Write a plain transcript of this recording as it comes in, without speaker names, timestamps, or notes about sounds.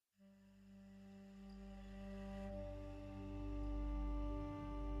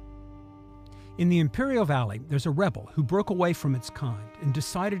In the Imperial Valley, there's a rebel who broke away from its kind and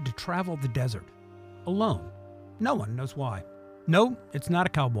decided to travel the desert alone. No one knows why. No, it's not a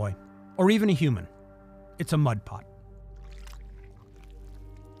cowboy or even a human. It's a mud pot.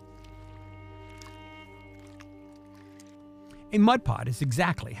 A mud pot is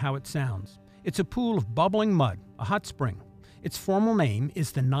exactly how it sounds. It's a pool of bubbling mud, a hot spring. Its formal name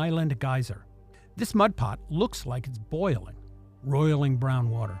is the Nyland Geyser. This mud pot looks like it's boiling, roiling brown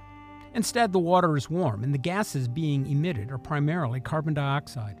water. Instead, the water is warm, and the gases being emitted are primarily carbon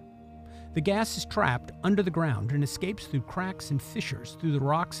dioxide. The gas is trapped under the ground and escapes through cracks and fissures through the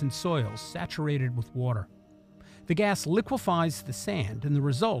rocks and soils saturated with water. The gas liquefies the sand, and the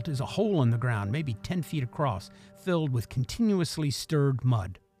result is a hole in the ground, maybe 10 feet across, filled with continuously stirred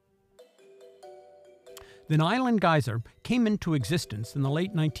mud. The Nyland Geyser came into existence in the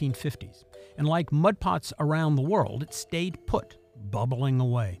late 1950s, and like mud pots around the world, it stayed put, bubbling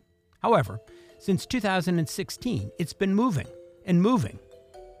away. However, since 2016, it's been moving,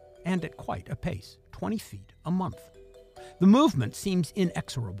 and at quite a pace, 20 feet a month. The movement seems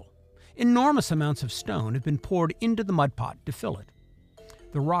inexorable. Enormous amounts of stone have been poured into the mud pot to fill it.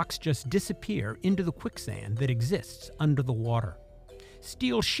 The rocks just disappear into the quicksand that exists under the water.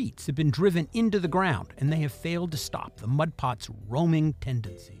 Steel sheets have been driven into the ground, and they have failed to stop the mud pot's roaming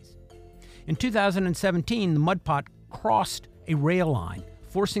tendencies. In 2017, the mud pot crossed a rail line,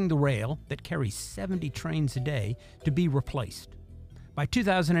 forcing the rail that carries 70 trains a day to be replaced. By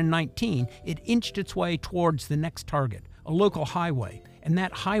 2019, it inched its way towards the next target, a local highway, and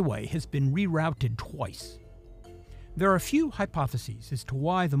that highway has been rerouted twice. There are a few hypotheses as to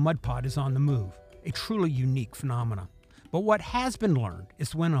why the mud pot is on the move, a truly unique phenomenon. But what has been learned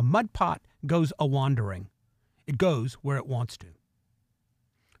is when a mud pot goes a-wandering, it goes where it wants to.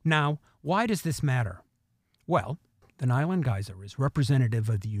 Now, why does this matter? Well, the Nyland Geyser is representative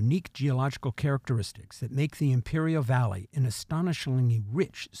of the unique geological characteristics that make the Imperial Valley an astonishingly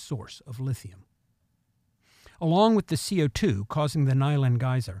rich source of lithium. Along with the CO2 causing the Nyland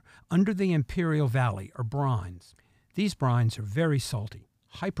Geyser, under the Imperial Valley are brines. These brines are very salty,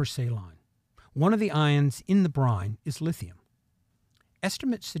 hypersaline. One of the ions in the brine is lithium.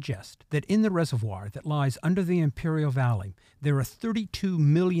 Estimates suggest that in the reservoir that lies under the Imperial Valley, there are 32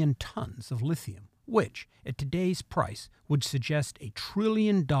 million tons of lithium, which, at today's price, would suggest $1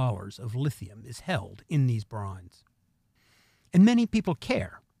 trillion of lithium is held in these brines. And many people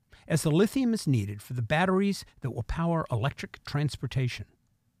care, as the lithium is needed for the batteries that will power electric transportation.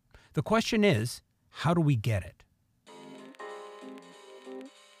 The question is, how do we get it?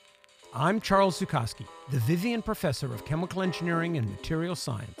 I'm Charles Zukowski, the Vivian Professor of Chemical Engineering and Materials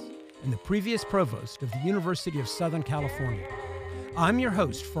Science, and the previous Provost of the University of Southern California. I'm your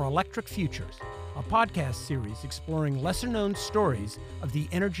host for Electric Futures, a podcast series exploring lesser-known stories of the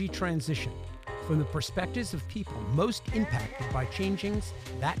energy transition from the perspectives of people most impacted by changes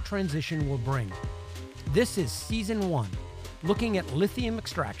that transition will bring. This is Season 1, looking at lithium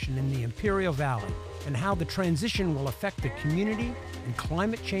extraction in the Imperial Valley and how the transition will affect the community and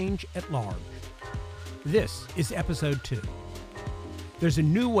climate change at large. This is Episode 2. There's a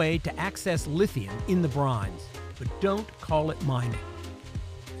new way to access lithium in the brines, but don't call it mining.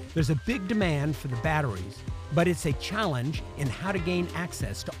 There's a big demand for the batteries, but it's a challenge in how to gain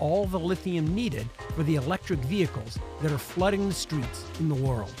access to all the lithium needed for the electric vehicles that are flooding the streets in the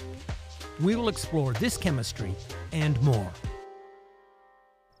world. We will explore this chemistry and more.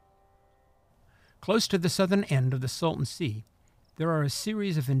 Close to the southern end of the Salton Sea, there are a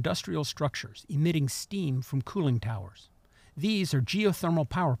series of industrial structures emitting steam from cooling towers. These are geothermal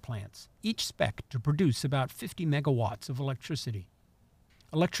power plants, each spec'd to produce about 50 megawatts of electricity.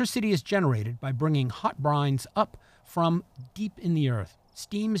 Electricity is generated by bringing hot brines up from deep in the earth.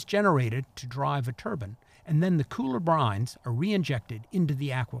 Steam is generated to drive a turbine, and then the cooler brines are re-injected into the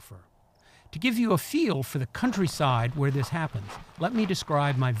aquifer. To give you a feel for the countryside where this happens, let me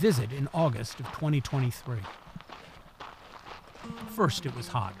describe my visit in August of 2023. First, it was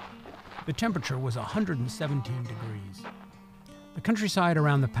hot. The temperature was 117 degrees. The countryside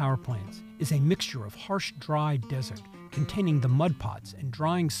around the power plants is a mixture of harsh, dry desert containing the mud pots and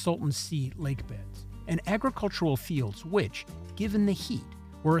drying Salton Sea lake beds, and agricultural fields which, given the heat,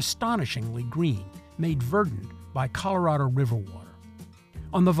 were astonishingly green, made verdant by Colorado River water.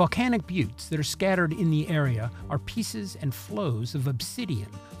 On the volcanic buttes that are scattered in the area are pieces and flows of obsidian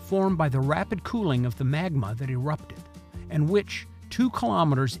formed by the rapid cooling of the magma that erupted, and which, 2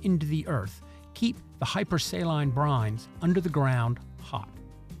 kilometers into the earth, keep the hypersaline brines under the ground hot.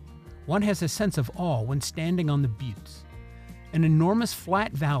 One has a sense of awe when standing on the buttes. An enormous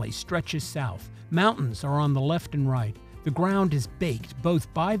flat valley stretches south. Mountains are on the left and right. The ground is baked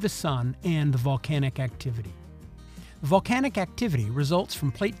both by the sun and the volcanic activity. The volcanic activity results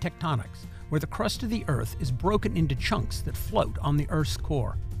from plate tectonics, where the crust of the Earth is broken into chunks that float on the Earth's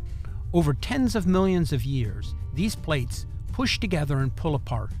core. Over tens of millions of years, these plates push together and pull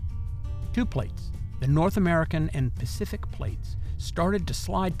apart. Two plates, the North American and Pacific plates, started to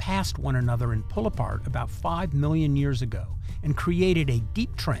slide past one another and pull apart about 5 million years ago and created a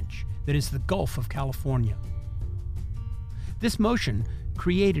deep trench that is the Gulf of California. This motion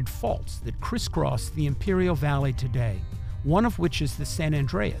created faults that crisscross the Imperial Valley today, one of which is the San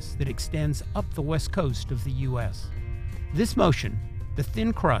Andreas that extends up the west coast of the U.S. This motion, the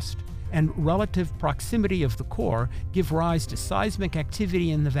thin crust, and relative proximity of the core give rise to seismic activity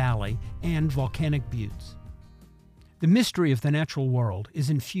in the valley and volcanic buttes. The mystery of the natural world is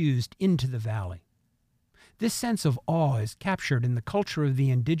infused into the valley. This sense of awe is captured in the culture of the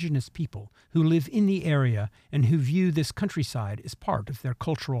indigenous people who live in the area and who view this countryside as part of their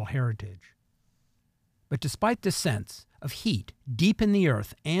cultural heritage. But despite this sense of heat deep in the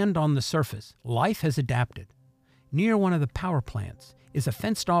earth and on the surface, life has adapted. Near one of the power plants is a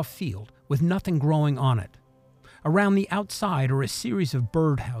fenced-off field with nothing growing on it. Around the outside are a series of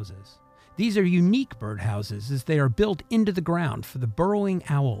birdhouses. These are unique birdhouses as they are built into the ground for the burrowing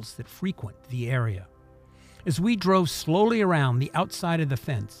owls that frequent the area. As we drove slowly around the outside of the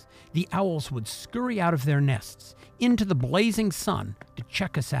fence, the owls would scurry out of their nests into the blazing sun to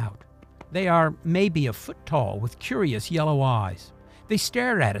check us out. They are maybe a foot tall with curious yellow eyes. They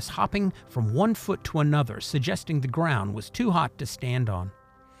stared at us, hopping from one foot to another, suggesting the ground was too hot to stand on.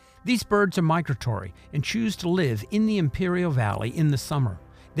 These birds are migratory and choose to live in the Imperial Valley in the summer.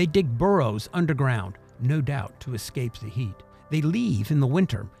 They dig burrows underground, no doubt to escape the heat. They leave in the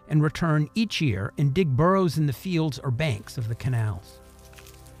winter and return each year and dig burrows in the fields or banks of the canals.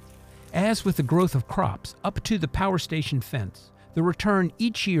 As with the growth of crops up to the power station fence, the return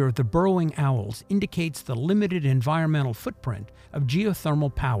each year of the burrowing owls indicates the limited environmental footprint of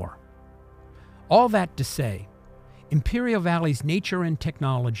geothermal power. All that to say, Imperial Valley's nature and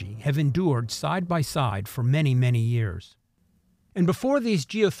technology have endured side by side for many, many years. And before these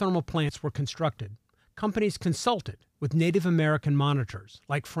geothermal plants were constructed, companies consulted with Native American monitors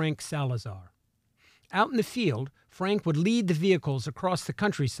like Frank Salazar. Out in the field, Frank would lead the vehicles across the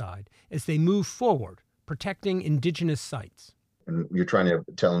countryside as they moved forward, protecting indigenous sites. And you're trying to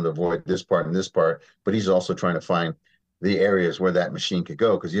tell him to avoid this part and this part, but he's also trying to find the areas where that machine could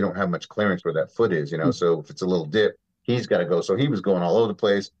go because you don't have much clearance where that foot is, So if it's a little dip, he's got to go. So he was going all over the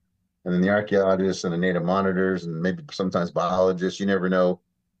place. And then the archaeologists and the native monitors and maybe sometimes biologists, you never know,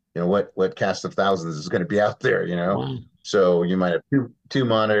 what cast of thousands is going to be out there, Wow. So you might have two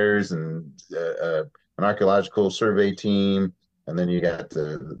monitors and an archaeological survey team. And then you got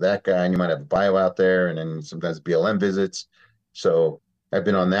that guy, and you might have a bio out there, and then sometimes BLM visits. So I've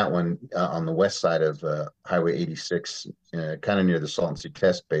been on that one on the west side of Highway 86, kind of near the Salton Sea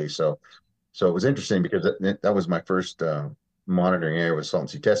Test Base. So it was interesting because that was my first monitoring area with Salton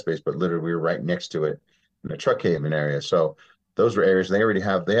Sea Test Base, but literally we were right next to it in the Truck Haven area. So those were areas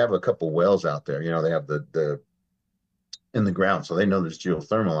they have a couple wells out there. They have the in the ground, so they know there's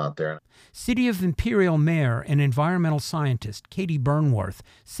geothermal out there. City of Imperial Mayor and environmental scientist Katie Burnworth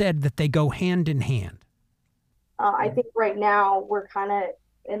said that they go hand in hand. I think right now we're kind of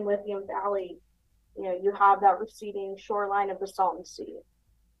in Lithium Valley. You have that receding shoreline of the Salton Sea,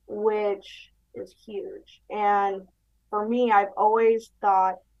 which is huge. And for me, I've always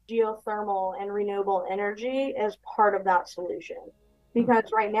thought geothermal and renewable energy is part of that solution. Because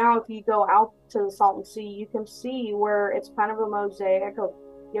right now, if you go out to the Salton Sea, you can see where it's kind of a mosaic of,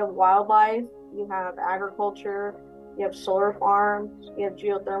 you have wildlife, you have agriculture, you have solar farms, you have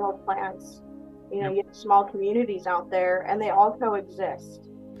geothermal plants, you have small communities out there, and they all coexist.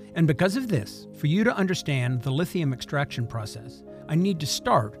 And because of this, for you to understand the lithium extraction process, I need to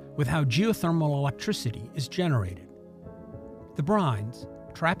start with how geothermal electricity is generated. The brines,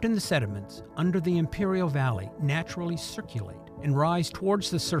 trapped in the sediments under the Imperial Valley, naturally circulate and rise towards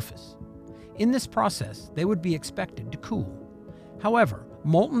the surface. In this process, they would be expected to cool. However,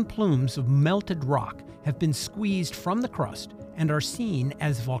 molten plumes of melted rock have been squeezed from the crust and are seen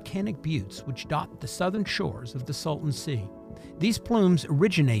as volcanic buttes which dot the southern shores of the Salton Sea. These plumes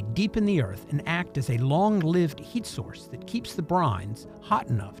originate deep in the earth and act as a long-lived heat source that keeps the brines hot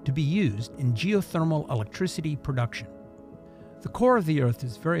enough to be used in geothermal electricity production. The core of the earth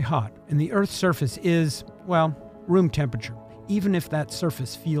is very hot, and the earth's surface is, room temperature, even if that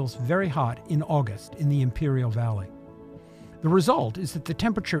surface feels very hot in August in the Imperial Valley. The result is that the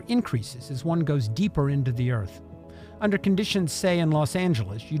temperature increases as one goes deeper into the earth. Under conditions, say, in Los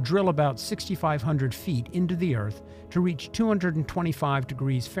Angeles, you drill about 6,500 feet into the earth to reach 225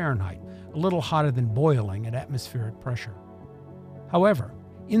 degrees Fahrenheit, a little hotter than boiling at atmospheric pressure. However,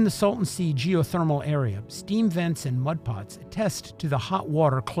 in the Salton Sea geothermal area, steam vents and mud pots attest to the hot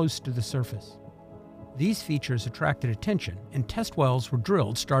water close to the surface. These features attracted attention, and test wells were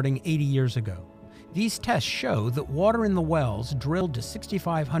drilled starting 80 years ago. These tests show that water in the wells drilled to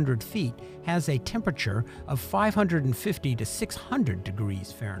 6,500 feet has a temperature of 550 to 600 degrees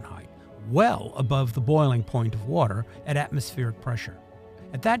Fahrenheit, well above the boiling point of water at atmospheric pressure.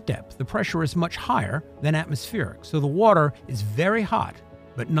 At that depth, the pressure is much higher than atmospheric, so the water is very hot,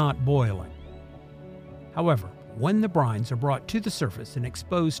 but not boiling. However, when the brines are brought to the surface and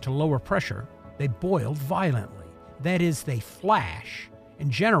exposed to lower pressure, they boil violently. That is, they flash and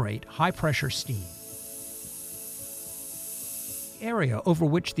generate high-pressure steam. The area over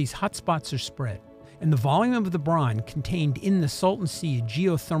which these hotspots are spread and the volume of the brine contained in the Salton Sea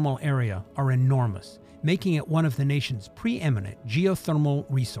geothermal area are enormous, making it one of the nation's preeminent geothermal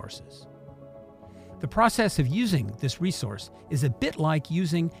resources. The process of using this resource is a bit like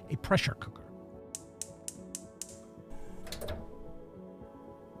using a pressure cooker.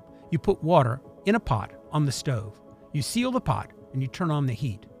 You put water in a pot on the stove. You seal the pot and you turn on the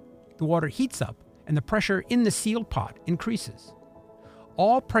heat. The water heats up and the pressure in the sealed pot increases.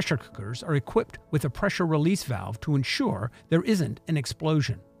 All pressure cookers are equipped with a pressure release valve to ensure there isn't an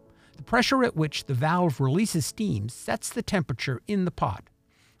explosion. The pressure at which the valve releases steam sets the temperature in the pot.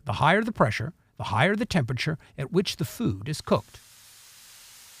 The higher the pressure, the higher the temperature at which the food is cooked.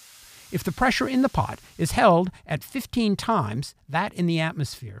 If the pressure in the pot is held at 15 times that in the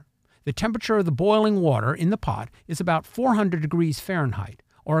atmosphere, the temperature of the boiling water in the pot is about 400 degrees Fahrenheit,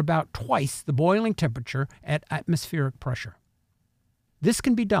 or about twice the boiling temperature at atmospheric pressure. This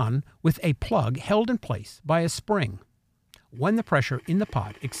can be done with a plug held in place by a spring. When the pressure in the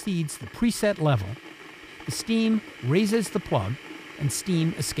pot exceeds the preset level, the steam raises the plug and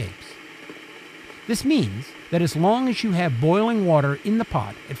steam escapes. This means that as long as you have boiling water in the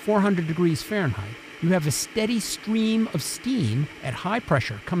pot at 400 degrees Fahrenheit, you have a steady stream of steam at high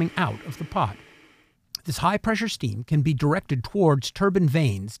pressure coming out of the pot. This high-pressure steam can be directed towards turbine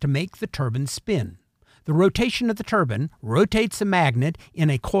vanes to make the turbine spin. The rotation of the turbine rotates a magnet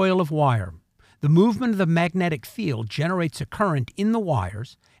in a coil of wire. The movement of the magnetic field generates a current in the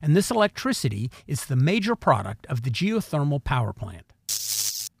wires, and this electricity is the major product of the geothermal power plant.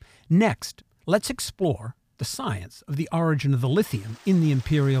 Next, let's explore the science of the origin of the lithium in the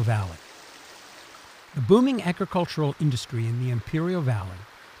Imperial Valley. The booming agricultural industry in the Imperial Valley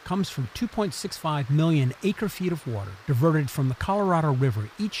comes from 2.65 million acre-feet of water diverted from the Colorado River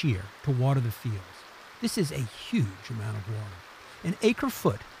each year to water the fields. This is a huge amount of water. An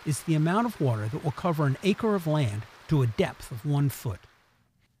acre-foot is the amount of water that will cover an acre of land to a depth of 1 foot.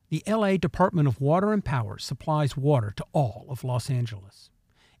 The LA Department of Water and Power supplies water to all of Los Angeles.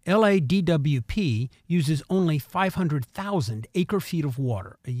 LADWP uses only 500,000 acre-feet of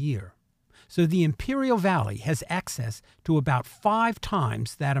water a year. So the Imperial Valley has access to about 5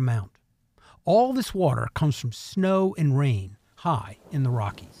 times that amount. All this water comes from snow and rain high in the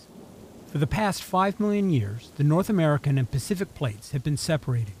Rockies. For the past 5 million years, the North American and Pacific plates have been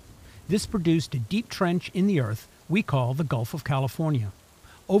separating. This produced a deep trench in the earth we call the Gulf of California.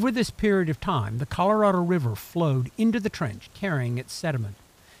 Over this period of time, the Colorado River flowed into the trench carrying its sediment.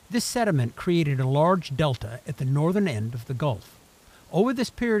 This sediment created a large delta at the northern end of the Gulf. Over this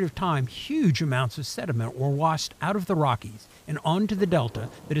period of time, huge amounts of sediment were washed out of the Rockies and onto the delta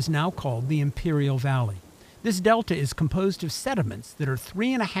that is now called the Imperial Valley. This delta is composed of sediments that are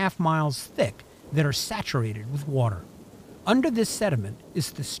 3.5 miles thick that are saturated with water. Under this sediment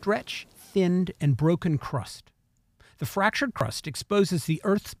is the stretched, thinned, and broken crust. The fractured crust exposes the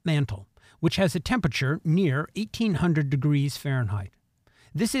Earth's mantle, which has a temperature near 1,800 degrees Fahrenheit.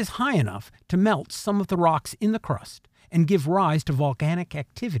 This is high enough to melt some of the rocks in the crust and give rise to volcanic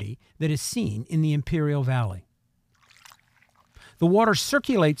activity that is seen in the Imperial Valley. The water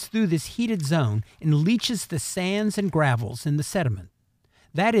circulates through this heated zone and leaches the sands and gravels in the sediment.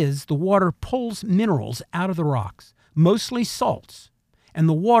 That is, the water pulls minerals out of the rocks, mostly salts, and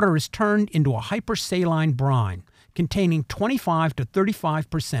the water is turned into a hypersaline brine containing 25 to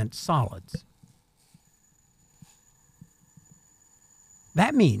 35% solids.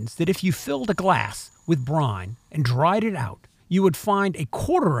 That means that if you filled a glass with brine and dried it out, you would find a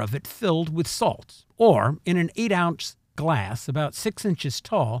quarter of it filled with salts, or in an 8-ounce glass about 6 inches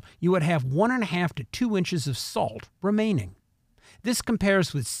tall, you would have 1.5 to 2 inches of salt remaining. This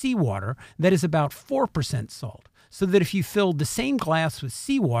compares with seawater that is about 4% salt, so that if you filled the same glass with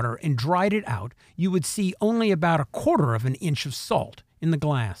seawater and dried it out, you would see only about 1/4 of an inch of salt in the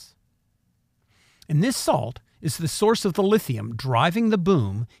glass. And this salt is the source of the lithium driving the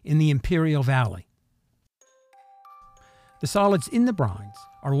boom in the Imperial Valley. The solids in the brines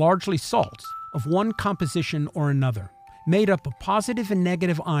are largely salts of one composition or another, made up of positive and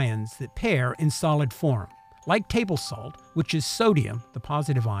negative ions that pair in solid form, like table salt, which is sodium, the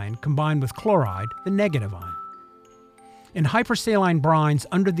positive ion, combined with chloride, the negative ion. In hypersaline brines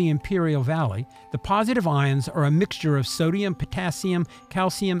under the Imperial Valley, the positive ions are a mixture of sodium, potassium,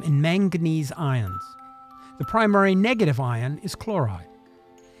 calcium, and manganese ions. The primary negative ion is chloride.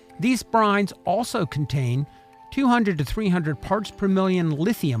 These brines also contain 200 to 300 parts per million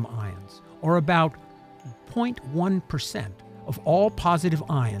lithium ions, or about 0.1% of all positive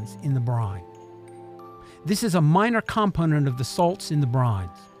ions in the brine. This is a minor component of the salts in the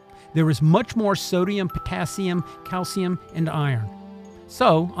brines. There is much more sodium, potassium, calcium, and iron.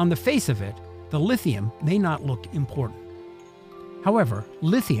 So, on the face of it, the lithium may not look important. However,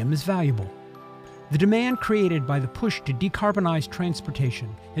 lithium is valuable. The demand created by the push to decarbonize transportation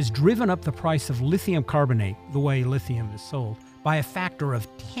has driven up the price of lithium carbonate, the way lithium is sold, by a factor of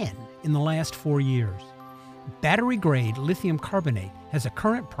 10 in the last 4 years. Battery-grade lithium carbonate has a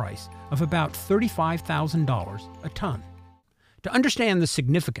current price of about $35,000 a ton. To understand the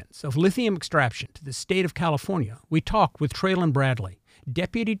significance of lithium extraction to the state of California, we talked with Traylon Bradley,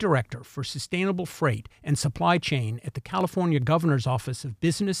 Deputy Director for Sustainable Freight and Supply Chain at the California Governor's Office of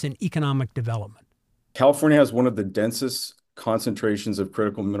Business and Economic Development. California has one of the densest concentrations of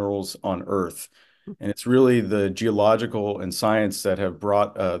critical minerals on Earth. And it's really the geological and science that have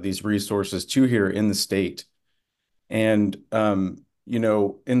brought these resources to here in the state. And, in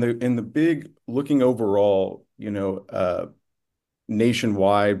the big looking overall,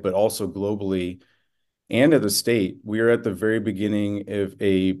 nationwide, but also globally and at the state, we are at the very beginning of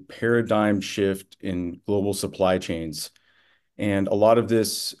a paradigm shift in global supply chains. And a lot of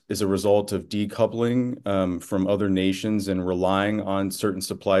this is a result of decoupling from other nations and relying on certain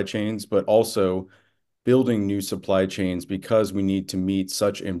supply chains, but also building new supply chains because we need to meet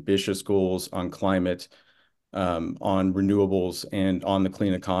such ambitious goals on climate, on renewables, and on the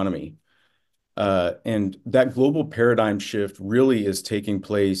clean economy. And that global paradigm shift really is taking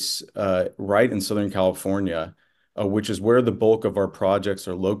place right in Southern California, which is where the bulk of our projects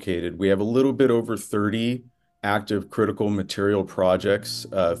are located. We have a little bit over 30 active critical material projects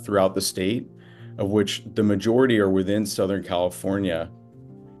throughout the state, of which the majority are within Southern California.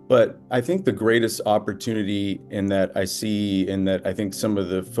 But I think the greatest opportunity in that I see, and that I think some of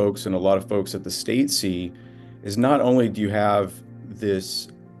the folks and a lot of folks at the state see, is not only do you have this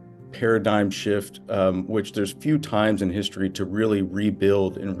paradigm shift, which there's few times in history to really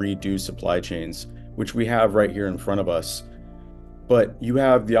rebuild and redo supply chains, which we have right here in front of us, but you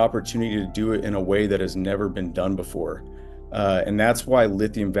have the opportunity to do it in a way that has never been done before. And that's why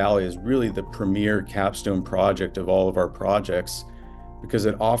Lithium Valley is really the premier capstone project of all of our projects, because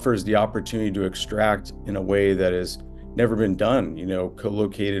it offers the opportunity to extract in a way that has never been done,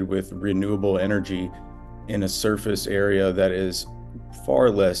 co-located with renewable energy in a surface area that is far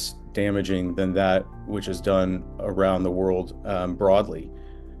less damaging than that which is done around the world broadly.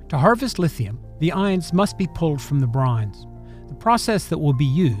 To harvest lithium, the ions must be pulled from the brines. The process that will be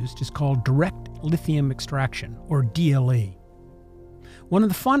used is called direct lithium extraction, or DLE. One of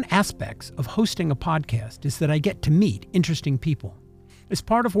the fun aspects of hosting a podcast is that I get to meet interesting people. As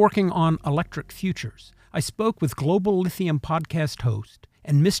part of working on Electric Futures, I spoke with Global Lithium podcast host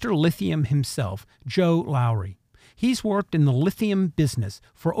and Mr. Lithium himself, Joe Lowry. He's worked in the lithium business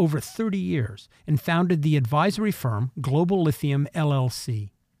for over 30 years and founded the advisory firm Global Lithium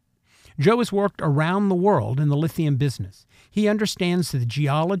LLC. Joe has worked around the world in the lithium business. He understands the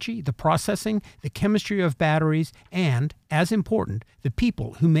geology, the processing, the chemistry of batteries, and, as important, the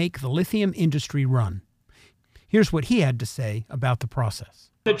people who make the lithium industry run. Here's what he had to say about the process.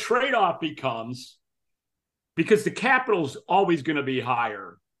 The trade-off becomes, because the capital's always going to be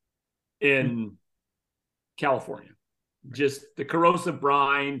higher in California. Just the corrosive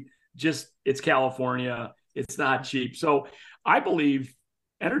brine, it's California. It's not cheap. So I believe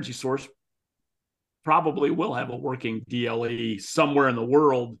Energy Source probably will have a working DLE somewhere in the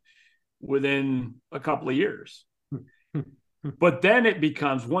world within a couple of years. But then it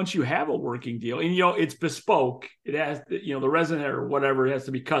becomes, once you have a working deal, and it's bespoke, it has, the resin or whatever, it has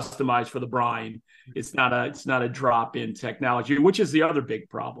to be customized for the brine. It's not a drop-in technology, which is the other big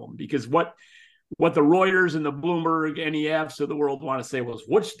problem, because what the Reuters and the Bloomberg NEFs of the world want to say was,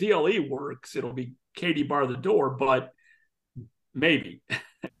 which DLE works? It'll be Katie bar the door, but maybe.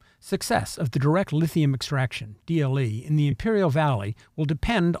 Success of the direct lithium extraction, DLE, in the Imperial Valley will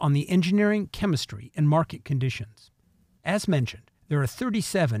depend on the engineering, chemistry, and market conditions. As mentioned, there are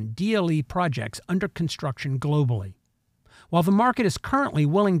 37 DLE projects under construction globally. While the market is currently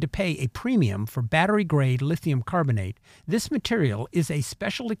willing to pay a premium for battery-grade lithium carbonate, this material is a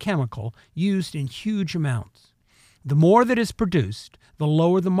specialty chemical used in huge amounts. The more that is produced, the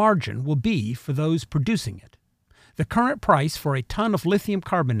lower the margin will be for those producing it. The current price for a ton of lithium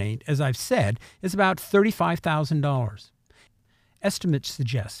carbonate, as I've said, is about $35,000. Estimates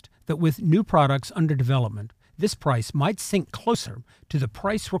suggest that with new products under development, this price might sink closer to the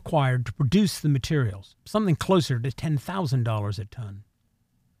price required to produce the materials, something closer to $10,000 a ton.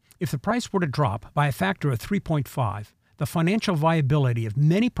 If the price were to drop by a factor of 3.5, the financial viability of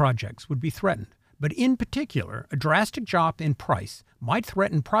many projects would be threatened. But in particular, a drastic drop in price might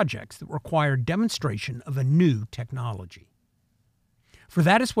threaten projects that require demonstration of a new technology. For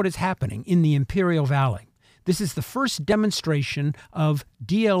that is what is happening in the Imperial Valley. This is the first demonstration of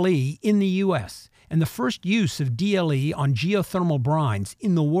DLE in the U.S. and the first use of DLE on geothermal brines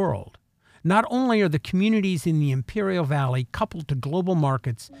in the world. Not only are the communities in the Imperial Valley coupled to global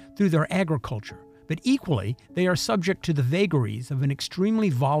markets through their agriculture, but equally, they are subject to the vagaries of an extremely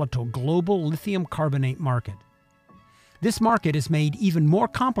volatile global lithium carbonate market. This market is made even more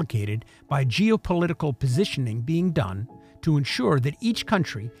complicated by geopolitical positioning being done to ensure that each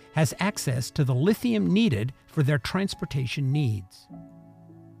country has access to the lithium needed for their transportation needs.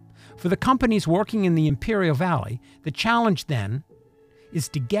 For the companies working in the Imperial Valley, the challenge then is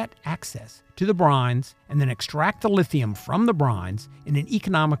to get access to the brines and then extract the lithium from the brines in an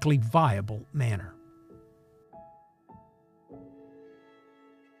economically viable manner.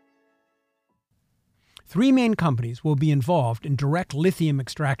 Three main companies will be involved in direct lithium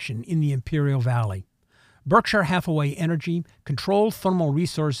extraction in the Imperial Valley: Berkshire Hathaway Energy, Controlled Thermal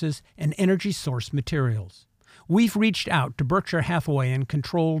Resources, and Energy Source Materials. We've reached out to Berkshire Hathaway and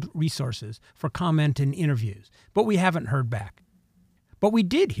Controlled Resources for comment and interviews, but we haven't heard back. But we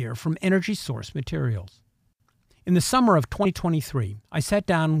did hear from Energy Source Materials. In the summer of 2023, I sat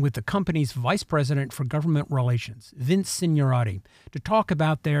down with the company's Vice President for Government Relations, Vince Signorati, to talk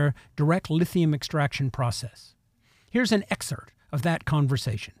about their direct lithium extraction process. Here's an excerpt of that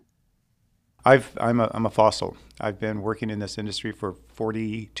conversation. I'm a fossil. I've been working in this industry for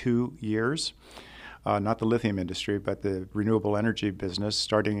 42 years, not the lithium industry, but the renewable energy business,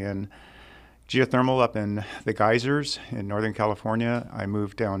 starting in geothermal up in the geysers in Northern California. I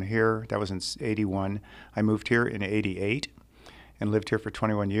moved down here. That was in '81. I moved here in '88 and lived here for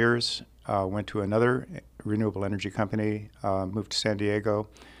 21 years. Went to another renewable energy company, moved to San Diego.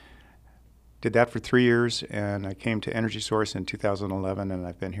 Did that for 3 years, and I came to Energy Source in 2011, and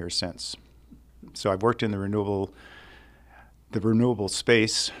I've been here since. So I've worked in the renewable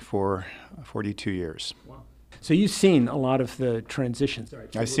space for 42 years. Wow. So you've seen a lot of the transitions.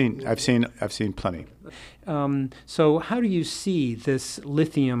 I've seen plenty. So how do you see this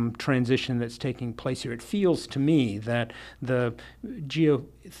lithium transition that's taking place here? It feels to me that the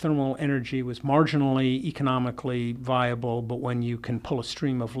geothermal energy was marginally economically viable, but when you can pull a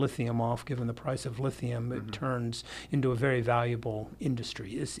stream of lithium off, given the price of lithium, it turns into a very valuable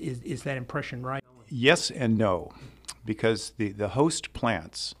industry. Is that impression right? Yes and no, because the host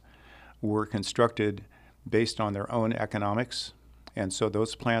plants were constructed based on their own economics, and so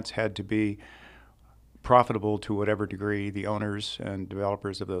those plants had to be profitable to whatever degree the owners and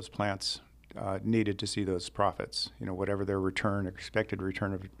developers of those plants needed to see those profits, whatever their expected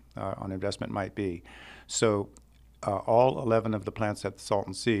return on investment might be. So all 11 of the plants at the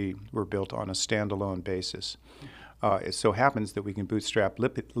Salton Sea were built on a standalone basis. It so happens that we can bootstrap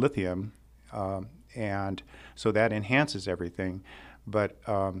lithium, and so that enhances everything, but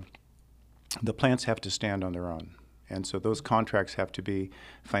the plants have to stand on their own. And so those contracts have to be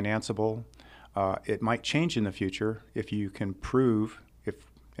financeable. It might change in the future if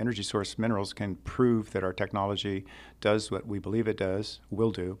Energy Source Minerals can prove that our technology does what we believe it does,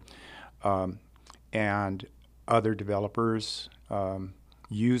 will do, and other developers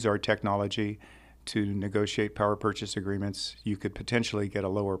use our technology to negotiate power purchase agreements. You could potentially get a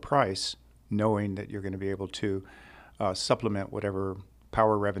lower price knowing that you're going to be able to supplement whatever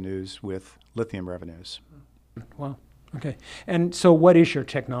power revenues with lithium revenues. Wow. Okay. And so what is your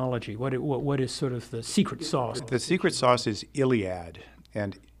technology? What is sort of the secret sauce? The secret sauce is ILiAD,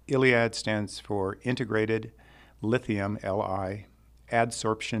 and ILiAD stands for Integrated Lithium, Li,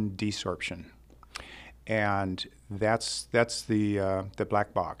 Adsorption Desorption. And that's the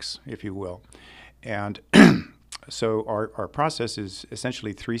black box, if you will. And so our process is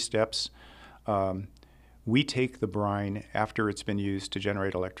essentially 3 steps. we take the brine after it's been used to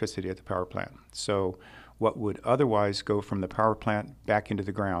generate electricity at the power plant. So what would otherwise go from the power plant back into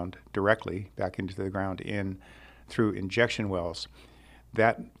the ground, directly back into the ground through injection wells,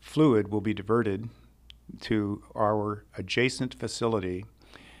 that fluid will be diverted to our adjacent facility.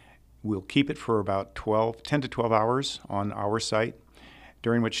 We'll keep it for about 10 to 12 hours on our site,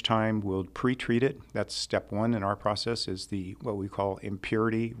 during which time we'll pre-treat it. That's step one in our process, is what we call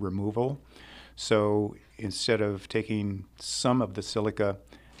impurity removal. So instead of taking some of the silica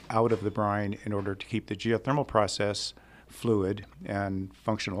out of the brine in order to keep the geothermal process fluid and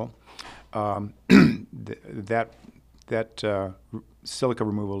functional, that silica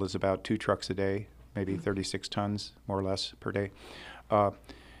removal is about 2 trucks a day, maybe 36 tons, more or less, per day.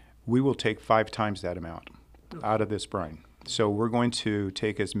 We will take 5 times that amount out of this brine. So we're going to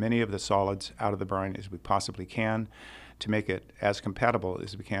take as many of the solids out of the brine as we possibly can to make it as compatible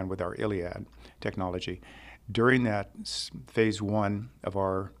as we can with our Iliad technology. During that phase 1 of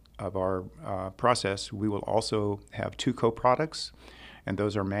our process, we will also have 2 co-products, and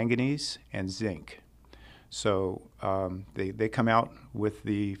those are manganese and zinc. So they come out with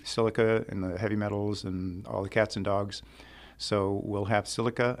the silica and the heavy metals and all the cats and dogs. So we'll have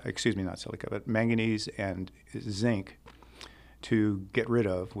but manganese and zinc to get rid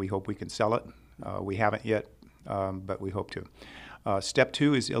of. We hope we can sell it. We haven't yet, but we hope to. Step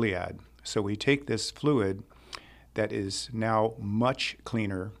 2 is Iliad. So we take this fluid that is now much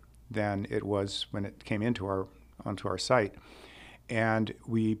cleaner than it was when it came onto our site, and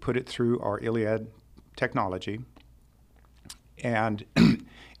we put it through our Iliad technology. And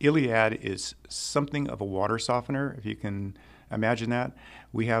Iliad is something of a water softener, if you can imagine that.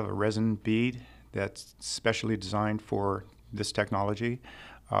 We have a resin bead that's specially designed for this technology.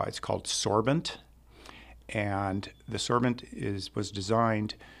 It's called sorbent, and the sorbent was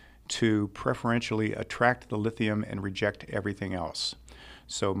designed to preferentially attract the lithium and reject everything else.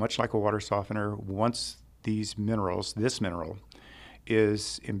 So much like a water softener, once this mineral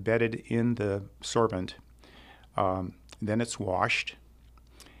is embedded in the sorbent, then it's washed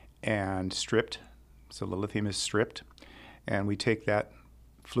and stripped. So the lithium is stripped, and we take that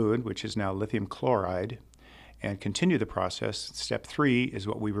fluid, which is now lithium chloride, and continue the process. Step 3 is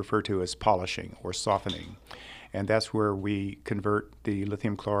what we refer to as polishing or softening, and that's where we convert the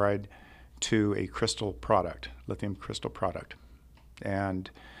lithium chloride to a crystal product, lithium crystal product.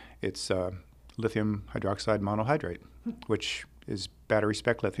 And it's lithium hydroxide monohydrate, which is battery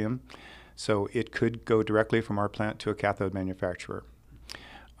spec lithium. So it could go directly from our plant to a cathode manufacturer.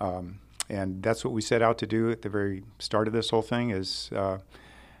 And that's what we set out to do at the very start of this whole thing. Is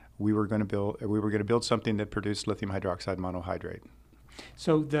we were going to build something that produced lithium hydroxide monohydrate.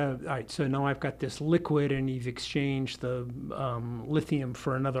 So all right. So now I've got this liquid, and you've exchanged the lithium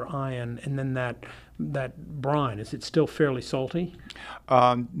for another ion, and then that brine, is it still fairly salty?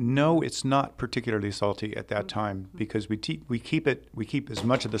 No, it's not particularly salty at that time, because we keep as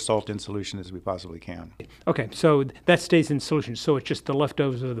much of the salt in solution as we possibly can. Okay, so that stays in solution. So it's just the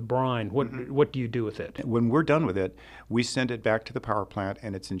leftovers of the brine. What do you do with it? When we're done with it, we send it back to the power plant,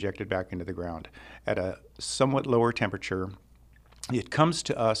 and it's injected back into the ground at a somewhat lower temperature. It comes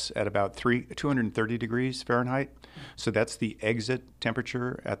to us at about 230 degrees Fahrenheit, so that's the exit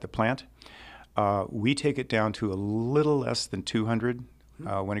temperature at the plant. We take it down to a little less than 200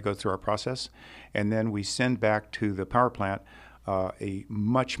 when it goes through our process, and then we send back to the power plant a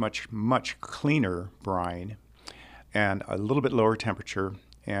much, much, much cleaner brine and a little bit lower temperature,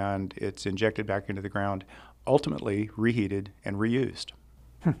 and it's injected back into the ground, ultimately reheated and reused.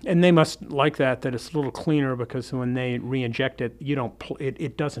 And they must like that it's a little cleaner, because when they re-inject it,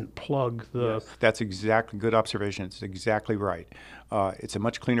 it doesn't plug the... Yes, that's exactly, good observation. It's exactly right. It's a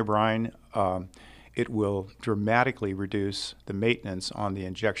much cleaner brine. It will dramatically reduce the maintenance on the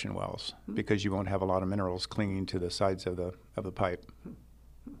injection wells, because you won't have a lot of minerals clinging to the sides of the pipe.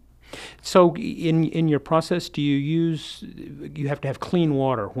 So in your process, you have to have clean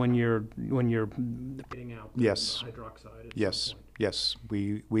water when you're getting out the hydroxide? Yes. Yes,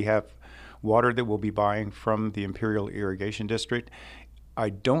 we have water that we'll be buying from the Imperial Irrigation District. I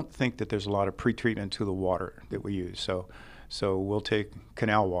don't think that there's a lot of pretreatment to the water that we use. So we'll take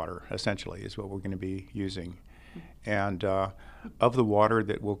canal water, essentially, is what we're going to be using. And of the water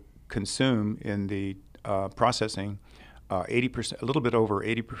that we'll consume in the processing, 80%, a little bit over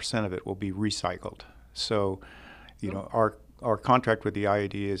 80% of it will be recycled. So, our contract with the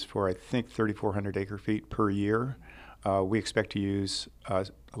IAD is for, I think, 3,400 acre feet per year. We expect to use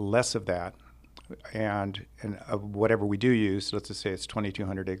less of that and whatever we do use, let's just say it's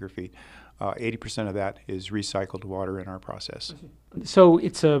 2,200 acre feet, 80% of that is recycled water in our process. So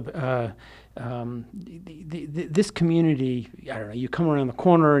it's this community, I don't know, you come around the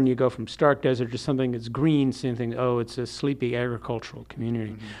corner and you go from stark desert to something that's green, same thing, oh, it's a sleepy agricultural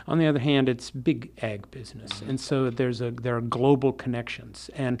community. On the other hand, it's big ag business. And so there are global connections.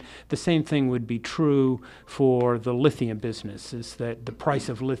 And the same thing would be true for the lithium business, is that the price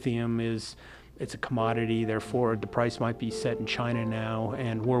of lithium it's a commodity, therefore the price might be set in China now,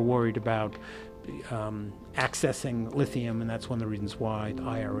 and we're worried about accessing lithium, and that's one of the reasons why the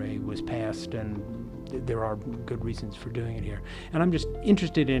IRA was passed, and there are good reasons for doing it here. And I'm just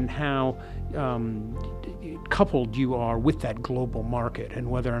interested in how coupled you are with that global market and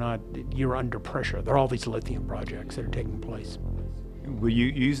whether or not you're under pressure. There are all these lithium projects that are taking place. Well, you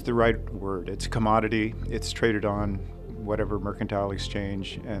use the right word. It's a commodity. It's traded on whatever mercantile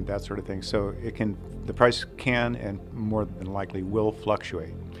exchange and that sort of thing. So the price can and more than likely will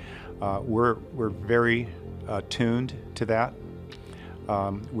fluctuate. We're very tuned to that,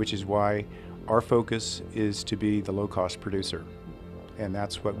 which is why our focus is to be the low-cost producer, and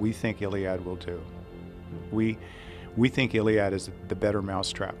that's what we think Iliad will do. We think Iliad is the better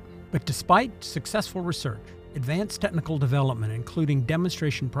mousetrap. But despite successful research, advanced technical development, including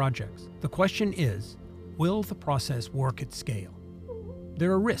demonstration projects, the question is, will the process work at scale?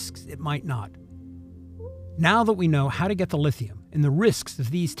 There are risks it might not. Now that we know how to get the lithium and the risks of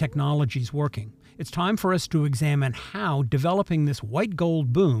these technologies working, it's time for us to examine how developing this white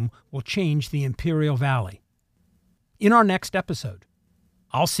gold boom will change the Imperial Valley. In our next episode,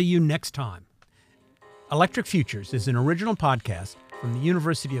 I'll see you next time. Electric Futures is an original podcast from the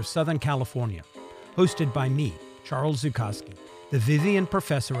University of Southern California, hosted by me, Charles Zukowski, the Vivian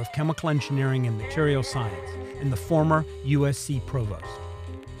Professor of Chemical Engineering and Material Science and the former USC Provost.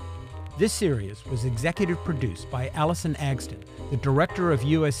 This series was executive produced by Allison Agston, the director of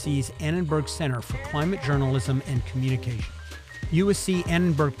USC's Annenberg Center for Climate Journalism and Communication. USC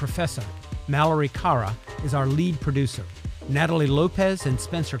Annenberg professor Mallory Cara is our lead producer. Natalie Lopez and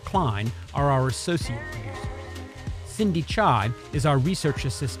Spencer Klein are our associate producers. Cindy Chai is our research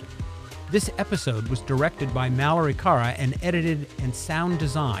assistant. This episode was directed by Mallory Cara and edited and sound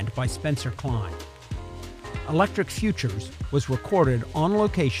designed by Spencer Klein. Electric Futures was recorded on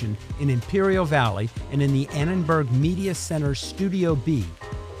location in Imperial Valley and in the Annenberg Media Center Studio B.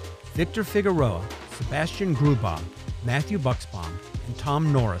 Victor Figueroa, Sebastian Grubaugh, Matthew Buxbaum, and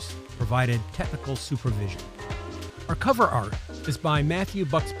Tom Norris provided technical supervision. Our cover art is by Matthew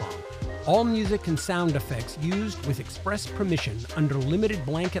Buxbaum. All music and sound effects used with express permission under limited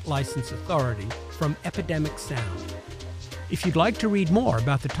blanket license authority from Epidemic Sound. If you'd like to read more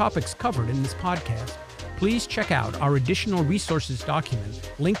about the topics covered in this podcast, please check out our additional resources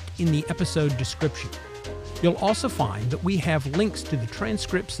document linked in the episode description. You'll also find that we have links to the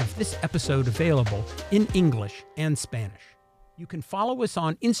transcripts of this episode available in English and Spanish. You can follow us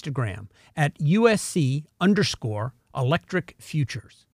on Instagram at USC_Electric Futures.